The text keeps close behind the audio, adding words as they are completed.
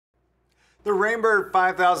The Rainbird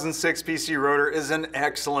 5006 PC rotor is an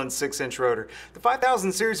excellent 6-inch rotor. The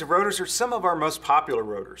 5000 series of rotors are some of our most popular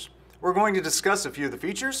rotors. We're going to discuss a few of the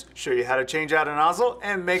features, show you how to change out a nozzle,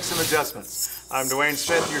 and make some adjustments. I'm Dwayne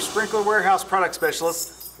Smith, your Sprinkler Warehouse product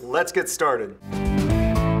specialist. Let's get started.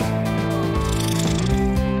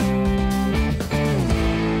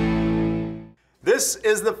 This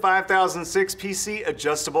is the 5006 PC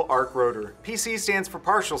Adjustable Arc Rotor. PC stands for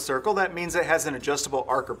partial circle. That means it has an adjustable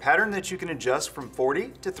arc or pattern that you can adjust from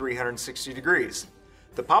 40 to 360 degrees.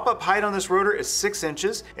 The pop-up height on this rotor is 6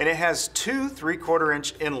 inches and it has two 3/4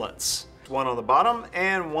 inch inlets. One on the bottom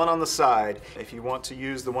and one on the side. If you want to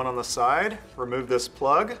use the one on the side, remove this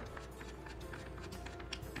plug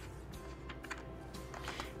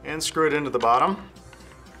and screw it into the bottom.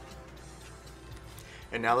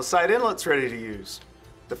 And now the side inlet's ready to use.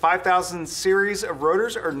 The 5000 series of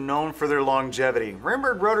rotors are known for their longevity.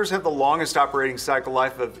 Rainbird rotors have the longest operating cycle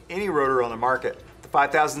life of any rotor on the market. The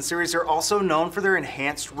 5000 series are also known for their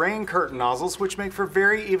enhanced rain curtain nozzles, which make for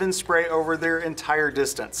very even spray over their entire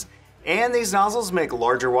distance. And these nozzles make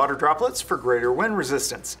larger water droplets for greater wind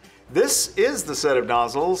resistance. This is the set of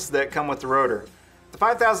nozzles that come with the rotor. The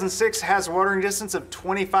 5006 has a watering distance of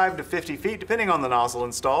 25 to 50 feet depending on the nozzle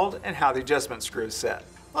installed and how the adjustment screw is set.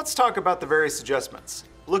 Let's talk about the various adjustments.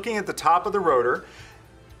 Looking at the top of the rotor,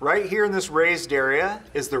 right here in this raised area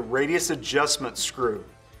is the radius adjustment screw.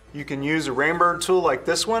 You can use a rainbird tool like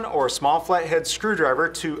this one or a small flathead screwdriver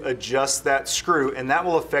to adjust that screw, and that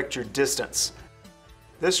will affect your distance.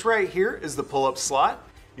 This right here is the pull-up slot.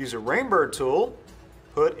 Use a rainbird tool,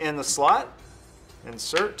 put in the slot,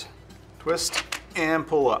 insert, twist, and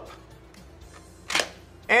pull up.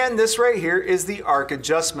 And this right here is the arc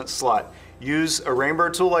adjustment slot. Use a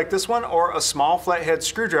rainbird tool like this one or a small flathead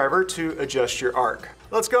screwdriver to adjust your arc.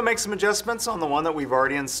 Let's go make some adjustments on the one that we've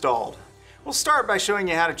already installed. We'll start by showing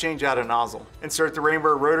you how to change out a nozzle. Insert the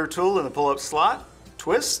rainbird rotor tool in the pull-up slot,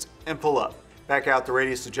 twist, and pull up. Back out the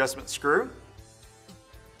radius adjustment screw.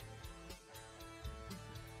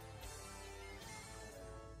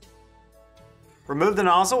 Remove the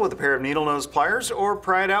nozzle with a pair of needle nose pliers or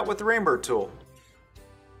pry it out with the rainbird tool.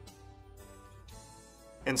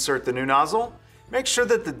 Insert the new nozzle. Make sure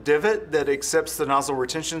that the divot that accepts the nozzle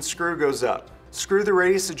retention screw goes up. Screw the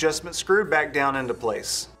radius adjustment screw back down into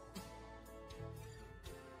place.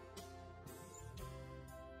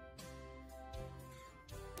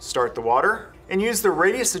 Start the water and use the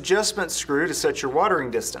radius adjustment screw to set your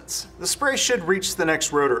watering distance. The spray should reach the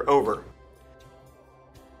next rotor over.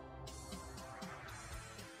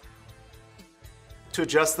 To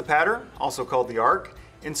adjust the pattern, also called the arc,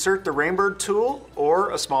 insert the rainbird tool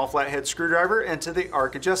or a small flathead screwdriver into the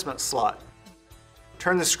arc adjustment slot.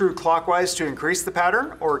 Turn the screw clockwise to increase the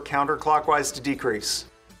pattern or counterclockwise to decrease.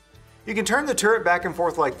 You can turn the turret back and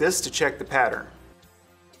forth like this to check the pattern.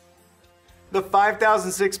 The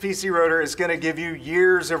 5006 PC rotor is going to give you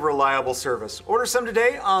years of reliable service. Order some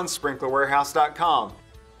today on sprinklerwarehouse.com.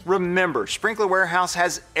 Remember, Sprinkler Warehouse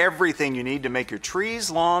has everything you need to make your trees,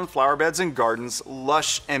 lawn, flower beds, and gardens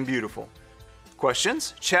lush and beautiful.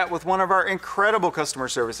 Questions? Chat with one of our incredible customer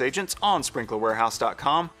service agents on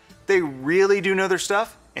sprinklerwarehouse.com. They really do know their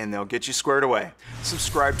stuff, and they'll get you squared away.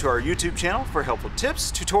 Subscribe to our YouTube channel for helpful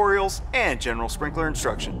tips, tutorials, and general sprinkler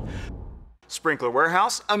instruction. Sprinkler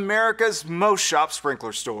Warehouse, America's most shopped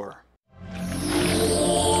sprinkler store.